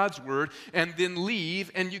hear God's word, and then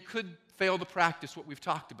leave, and you could fail to practice what we've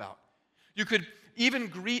talked about. You could even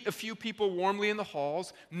greet a few people warmly in the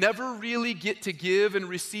halls, never really get to give and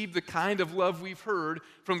receive the kind of love we've heard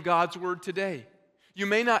from God's word today. You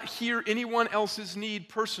may not hear anyone else's need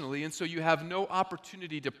personally, and so you have no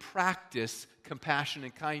opportunity to practice compassion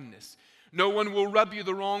and kindness. No one will rub you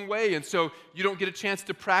the wrong way, and so you don't get a chance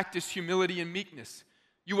to practice humility and meekness.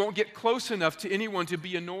 You won't get close enough to anyone to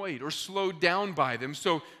be annoyed or slowed down by them,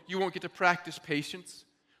 so you won't get to practice patience.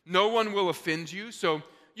 No one will offend you, so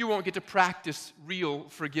you won't get to practice real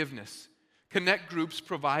forgiveness. Connect groups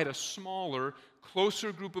provide a smaller,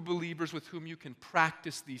 closer group of believers with whom you can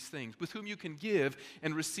practice these things, with whom you can give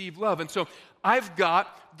and receive love. And so I've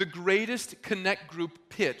got the greatest Connect group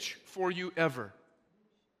pitch for you ever.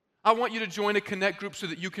 I want you to join a Connect group so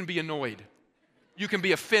that you can be annoyed, you can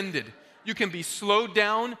be offended, you can be slowed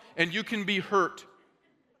down, and you can be hurt.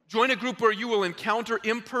 Join a group where you will encounter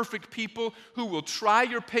imperfect people who will try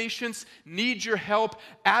your patience, need your help,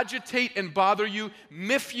 agitate and bother you,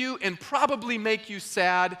 miff you, and probably make you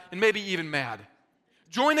sad and maybe even mad.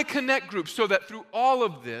 Join a Connect group so that through all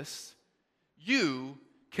of this, you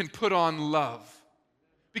can put on love.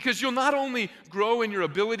 Because you'll not only grow in your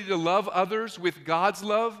ability to love others with God's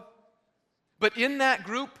love, but in that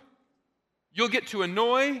group, you'll get to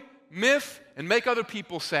annoy, miff, and make other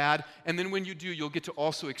people sad, and then when you do, you'll get to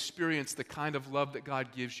also experience the kind of love that God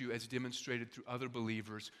gives you as demonstrated through other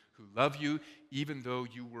believers who love you even though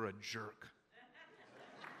you were a jerk.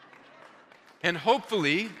 And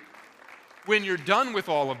hopefully, when you're done with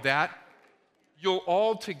all of that, you'll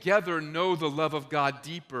all together know the love of God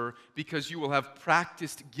deeper because you will have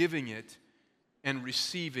practiced giving it and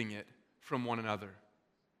receiving it from one another.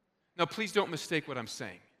 Now, please don't mistake what I'm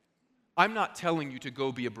saying. I'm not telling you to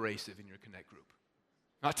go be abrasive in your Connect group.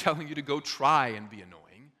 I'm not telling you to go try and be annoying.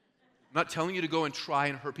 I'm not telling you to go and try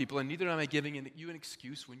and hurt people, and neither am I giving you an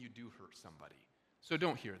excuse when you do hurt somebody. So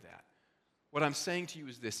don't hear that. What I'm saying to you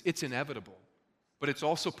is this: it's inevitable, but it's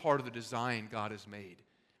also part of the design God has made,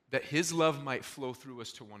 that His love might flow through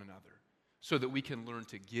us to one another so that we can learn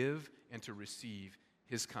to give and to receive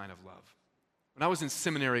His kind of love. When I was in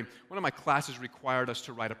seminary, one of my classes required us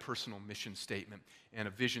to write a personal mission statement and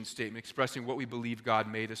a vision statement expressing what we believed God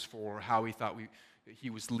made us for, how He thought He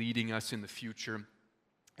was leading us in the future.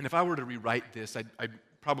 And if I were to rewrite this, I'd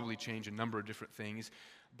probably change a number of different things.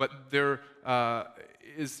 But there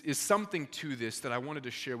is something to this that I wanted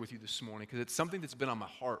to share with you this morning because it's something that's been on my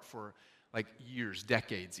heart for like years,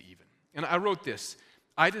 decades even. And I wrote this: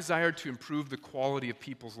 I desire to improve the quality of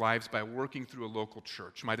people's lives by working through a local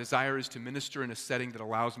church. My desire is to minister in a setting that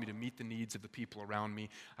allows me to meet the needs of the people around me.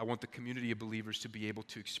 I want the community of believers to be able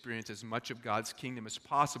to experience as much of God's kingdom as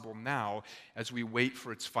possible now as we wait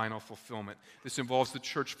for its final fulfillment. This involves the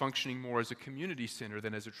church functioning more as a community center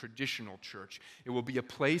than as a traditional church. It will be a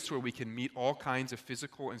place where we can meet all kinds of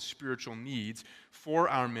physical and spiritual needs for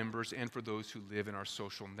our members and for those who live in our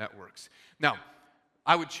social networks. Now,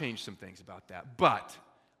 I would change some things about that, but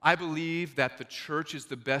I believe that the church is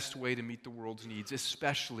the best way to meet the world's needs,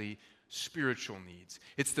 especially spiritual needs.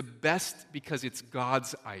 It's the best because it's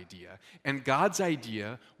God's idea, and God's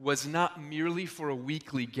idea was not merely for a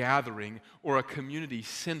weekly gathering or a community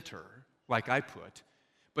center, like I put,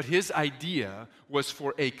 but His idea was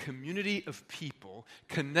for a community of people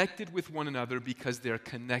connected with one another because they're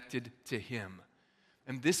connected to Him.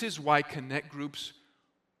 And this is why Connect groups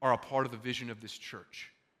are a part of the vision of this church.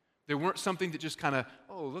 They weren't something that just kind of,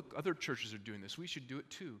 oh, look, other churches are doing this, we should do it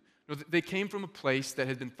too. No, they came from a place that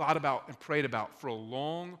had been thought about and prayed about for a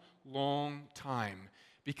long, long time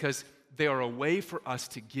because they are a way for us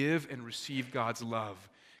to give and receive God's love.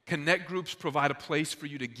 Connect groups provide a place for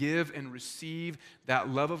you to give and receive that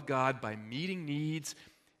love of God by meeting needs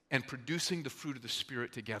and producing the fruit of the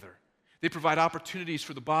Spirit together. They provide opportunities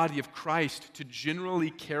for the body of Christ to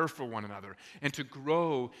generally care for one another and to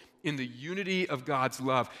grow in the unity of God's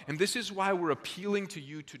love. And this is why we're appealing to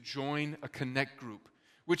you to join a Connect group,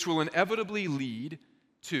 which will inevitably lead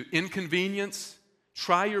to inconvenience,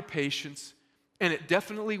 try your patience, and it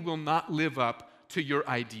definitely will not live up to your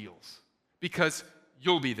ideals because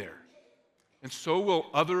you'll be there. And so will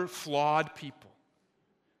other flawed people.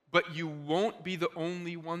 But you won't be the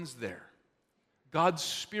only ones there. God's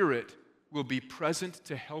Spirit will be present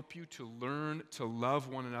to help you to learn to love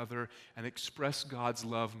one another and express God's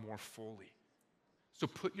love more fully. So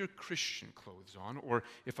put your Christian clothes on, or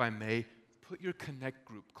if I may, put your Connect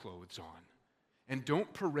group clothes on, And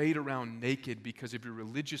don't parade around naked because of your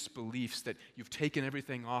religious beliefs that you've taken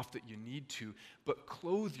everything off that you need to, but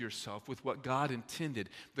clothe yourself with what God intended,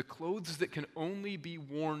 the clothes that can only be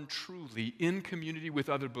worn truly in community with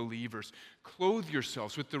other believers. Clothe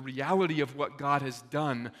yourselves with the reality of what God has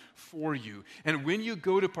done for you. And when you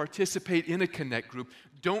go to participate in a Connect group,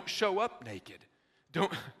 don't show up naked.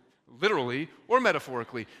 Don't, literally or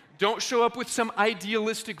metaphorically, don't show up with some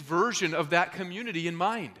idealistic version of that community in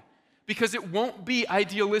mind. Because it won't be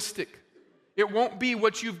idealistic. It won't be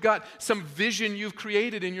what you've got, some vision you've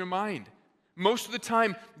created in your mind. Most of the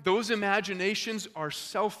time, those imaginations are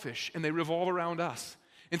selfish and they revolve around us.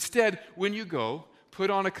 Instead, when you go, put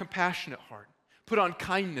on a compassionate heart. Put on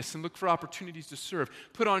kindness and look for opportunities to serve.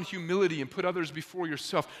 Put on humility and put others before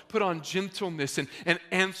yourself. Put on gentleness and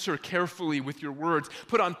answer carefully with your words.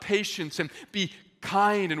 Put on patience and be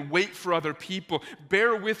kind and wait for other people.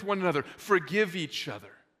 Bear with one another. Forgive each other.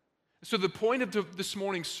 So the point of this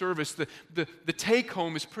morning's service, the take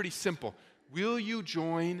home is pretty simple. Will you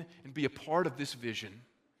join and be a part of this vision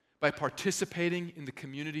by participating in the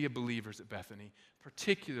community of believers at Bethany,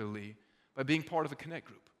 particularly by being part of the Connect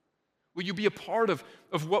group? Will you be a part of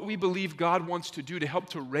what we believe God wants to do to help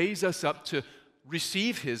to raise us up to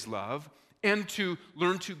receive His love and to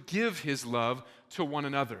learn to give His love to one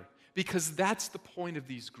another? Because that's the point of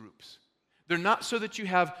these groups. They're not so that you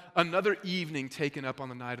have another evening taken up on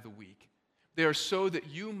the night of the week. They are so that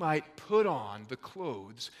you might put on the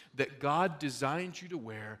clothes that God designed you to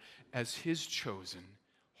wear as His chosen,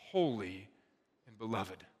 holy, and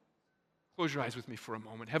beloved. Close your eyes with me for a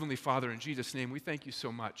moment. Heavenly Father, in Jesus' name, we thank you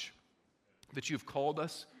so much that you've called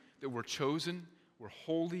us, that we're chosen, we're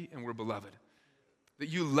holy, and we're beloved. That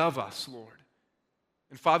you love us, Lord.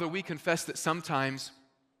 And Father, we confess that sometimes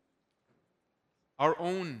our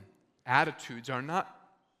own attitudes are not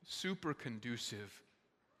super conducive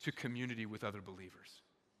to community with other believers.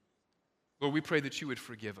 Lord, we pray that you would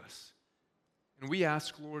forgive us. And we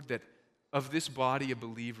ask, Lord, that of this body of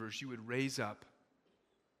believers, you would raise up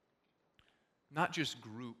not just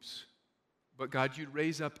groups, but God, you'd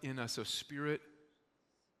raise up in us a spirit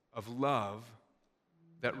of love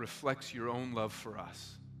that reflects your own love for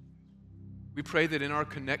us. We pray that in our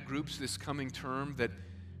Connect groups this coming term, that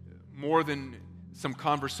more than some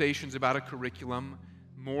conversations about a curriculum,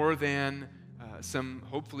 more than some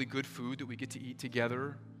hopefully good food that we get to eat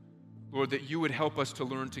together, Lord, that you would help us to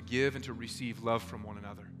learn to give and to receive love from one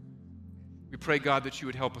another. We pray, God, that you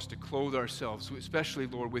would help us to clothe ourselves, especially,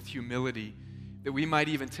 Lord, with humility, that we might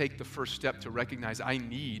even take the first step to recognize I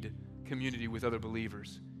need community with other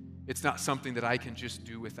believers. It's not something that I can just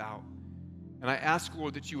do without. And I ask,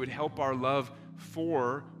 Lord, that you would help our love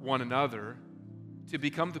for one another to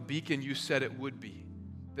become the beacon you said it would be,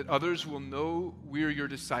 that others will know we're your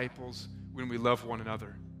disciples when we love one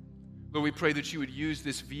another. Lord, we pray that you would use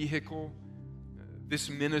this vehicle, this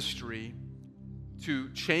ministry, to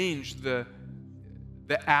change the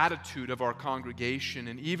attitude of our congregation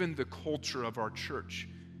and even the culture of our church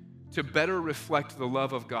to better reflect the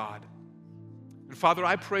love of God. And Father,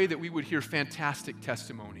 I pray that we would hear fantastic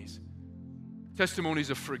testimonies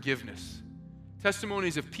of forgiveness,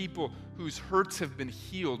 testimonies of people whose hurts have been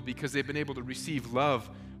healed because they've been able to receive love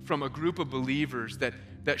from a group of believers that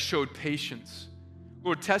showed patience.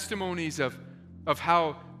 Lord, testimonies of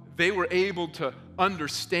how they were able to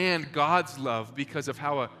understand God's love because of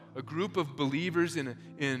how a group of believers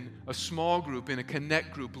in a small group, in a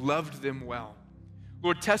Connect group, loved them well.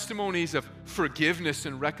 Lord, testimonies of forgiveness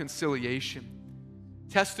and reconciliation.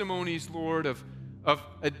 Testimonies, Lord, of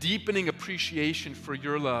a deepening appreciation for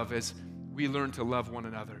your love as we learn to love one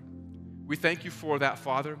another. We thank you for that,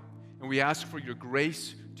 Father, and we ask for your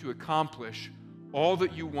grace to accomplish all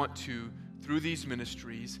that you want to through these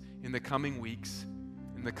ministries in the coming weeks,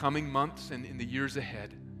 in the coming months, and in the years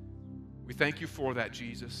ahead. We thank you for that,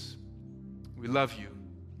 Jesus. We love you.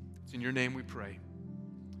 It's in your name we pray.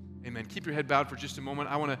 Amen. Keep your head bowed for just a moment.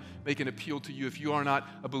 I want to make an appeal to you. If you are not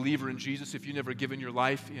a believer in Jesus, if you've never given your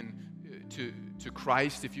life to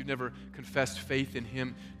Christ, if you've never confessed faith in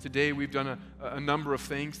Him, today we've done a number of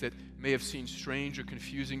things that may have seemed strange or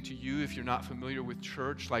confusing to you if you're not familiar with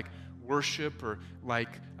church, like worship or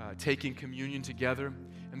like taking communion together.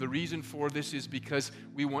 And the reason for this is because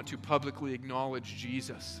we want to publicly acknowledge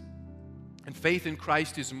Jesus. And faith in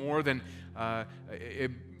Christ is more than a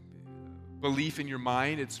belief in your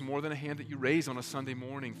mind. It's more than a hand that you raise on a Sunday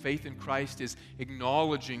morning. Faith in Christ is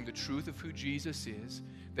acknowledging the truth of who Jesus is,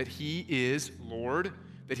 that He is Lord,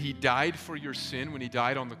 that He died for your sin when He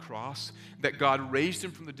died on the cross, that God raised Him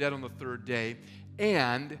from the dead on the third day,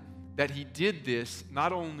 and that He did this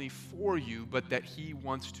not only for you, but that He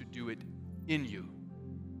wants to do it in you.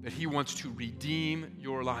 that he wants to redeem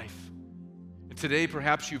your life. And today,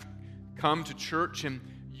 perhaps you've come to church and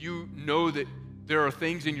you know that there are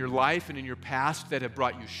things in your life and in your past that have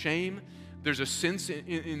brought you shame. There's a sense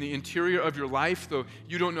in the interior of your life, though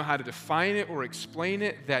you don't know how to define it or explain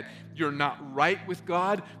it, that you're not right with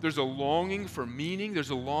God. There's a longing for meaning. There's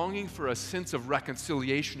a longing for a sense of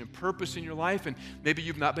reconciliation and purpose in your life, and maybe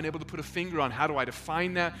you've not been able to put a finger on how do I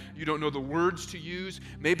define that. You don't know the words to use.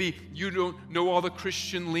 Maybe you don't know all the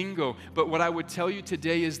Christian lingo, but what I would tell you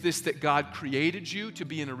today is this, that God created you to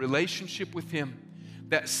be in a relationship with him.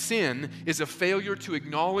 That sin is a failure to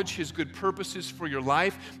acknowledge his good purposes for your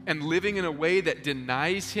life and living in a way that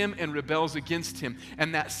denies him and rebels against him.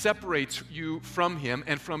 And that separates you from him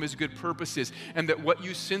and from his good purposes. And that what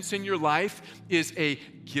you sense in your life is a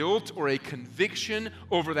guilt or a conviction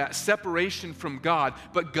over that separation from God.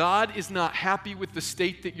 But God is not happy with the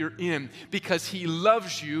state that you're in because he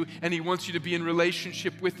loves you and he wants you to be in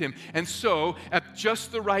relationship with him. And so, at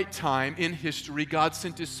just the right time in history, God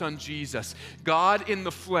sent his son Jesus. God in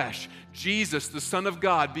the flesh, Jesus, the Son of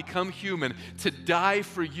God, become human to die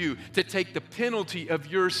for you, to take the penalty of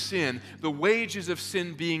your sin, the wages of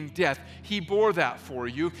sin being death. He bore that for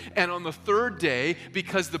you. And on the third day,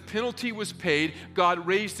 because the penalty was paid, God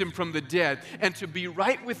raised him from the dead. And to be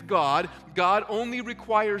right with God, God only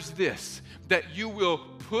requires this, that you will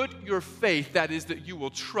put your faith, that is, that you will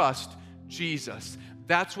trust Jesus.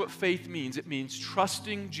 That's what faith means. It means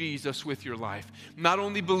trusting Jesus with your life. Not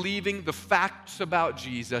only believing the facts about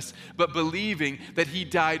Jesus, but believing that he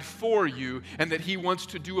died for you and that he wants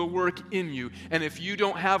to do a work in you. And if you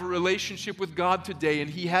don't have a relationship with God today and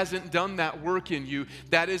he hasn't done that work in you,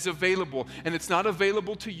 that is available. And it's not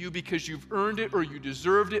available to you because you've earned it or you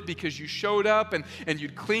deserved it, because you showed up and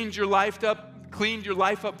you'd cleaned your life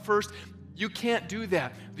up first. You can't do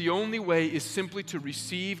that. The only way is simply to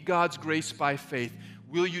receive God's grace by faith.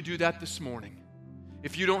 Will you do that this morning?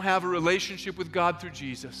 If you don't have a relationship with God through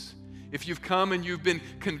Jesus, if you've come and you've been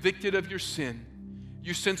convicted of your sin,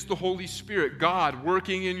 you sense the Holy Spirit, God,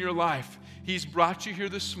 working in your life. He's brought you here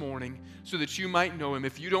this morning so that you might know him.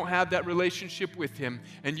 If you don't have that relationship with him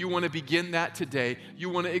and you want to begin that today, you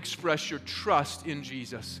want to express your trust in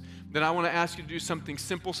Jesus, then I want to ask you to do something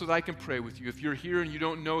simple so that I can pray with you. If you're here and you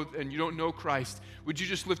don't know Christ, would you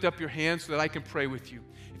just lift up your hand so that I can pray with you?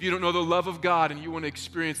 If you don't know the love of God and you want to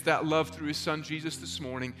experience that love through his son Jesus this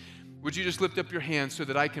morning, would you just lift up your hand so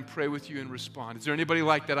that I can pray with you and respond? Is there anybody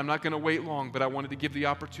like that? I'm not going to wait long, but I wanted to give the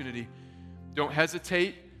opportunity. Don't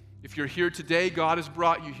hesitate. If you're here today, God has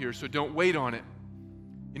brought you here, so don't wait on it.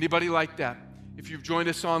 Anybody like that? If you've joined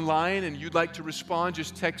us online and you'd like to respond,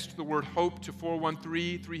 just text the word HOPE to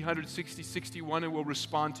 413-360-61 and we'll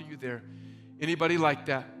respond to you there. Anybody like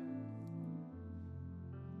that?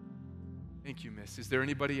 Thank you, miss. Is there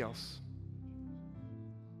anybody else?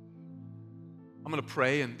 I'm going to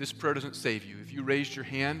pray, and this prayer doesn't save you. If you raised your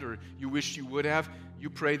hand or you wished you would have, you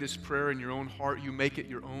pray this prayer in your own heart. You make it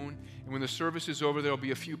your own. And when the service is over, there will be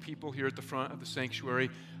a few people here at the front of the sanctuary.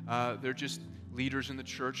 They're just leaders in the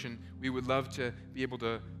church, and we would love to be able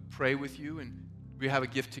to pray with you. And we have a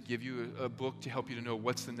gift to give you, a book to help you to know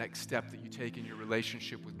what's the next step that you take in your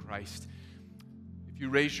relationship with Christ. If you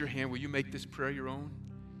raise your hand, will you make this prayer your own?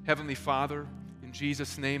 Heavenly Father, in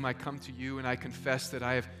Jesus' name, I come to you and I confess that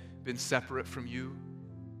I have been separate from you.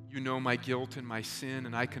 You know my guilt and my sin,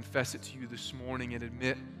 and I confess it to you this morning and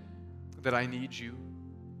admit that I need you.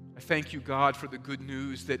 I thank you, God, for the good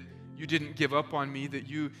news that you didn't give up on me, that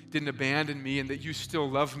you didn't abandon me, and that you still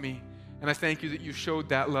love me. And I thank you that you showed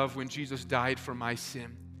that love when Jesus died for my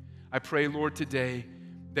sin. I pray, Lord, today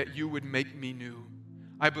that you would make me new.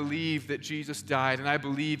 I believe that Jesus died, and I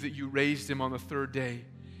believe that you raised him on the third day,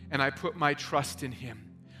 and I put my trust in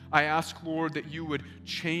him. I ask, Lord, that you would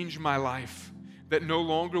change my life, that no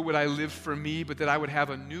longer would I live for me, but that I would have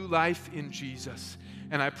a new life in Jesus.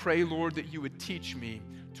 And I pray, Lord, that you would teach me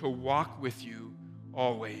to walk with you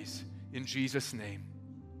always. In Jesus' name,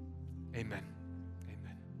 amen.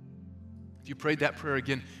 Amen. If you prayed that prayer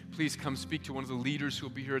again, please come speak to one of the leaders who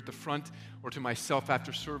will be here at the front, or to myself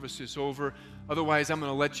after service is over. Otherwise, I'm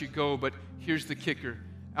going to let you go, but here's the kicker.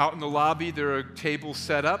 Out in the lobby, there are tables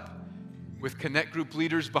set up with Connect Group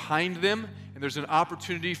leaders behind them, and there's an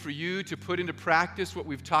opportunity for you to put into practice what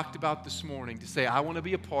we've talked about this morning, to say, I want to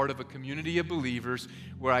be a part of a community of believers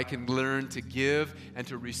where I can learn to give and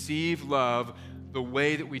to receive love the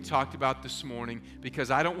way that we talked about this morning,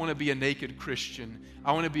 because I don't want to be a naked Christian.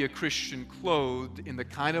 I want to be a Christian clothed in the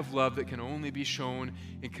kind of love that can only be shown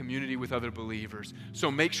in community with other believers. So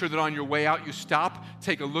make sure that on your way out you stop,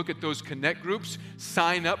 take a look at those connect groups,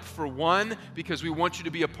 sign up for one, because we want you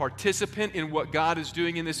to be a participant in what God is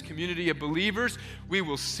doing in this community of believers. We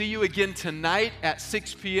will see you again tonight at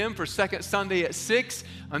 6 p.m. for Second Sunday at 6.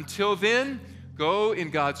 Until then, go in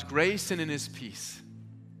God's grace and in His peace.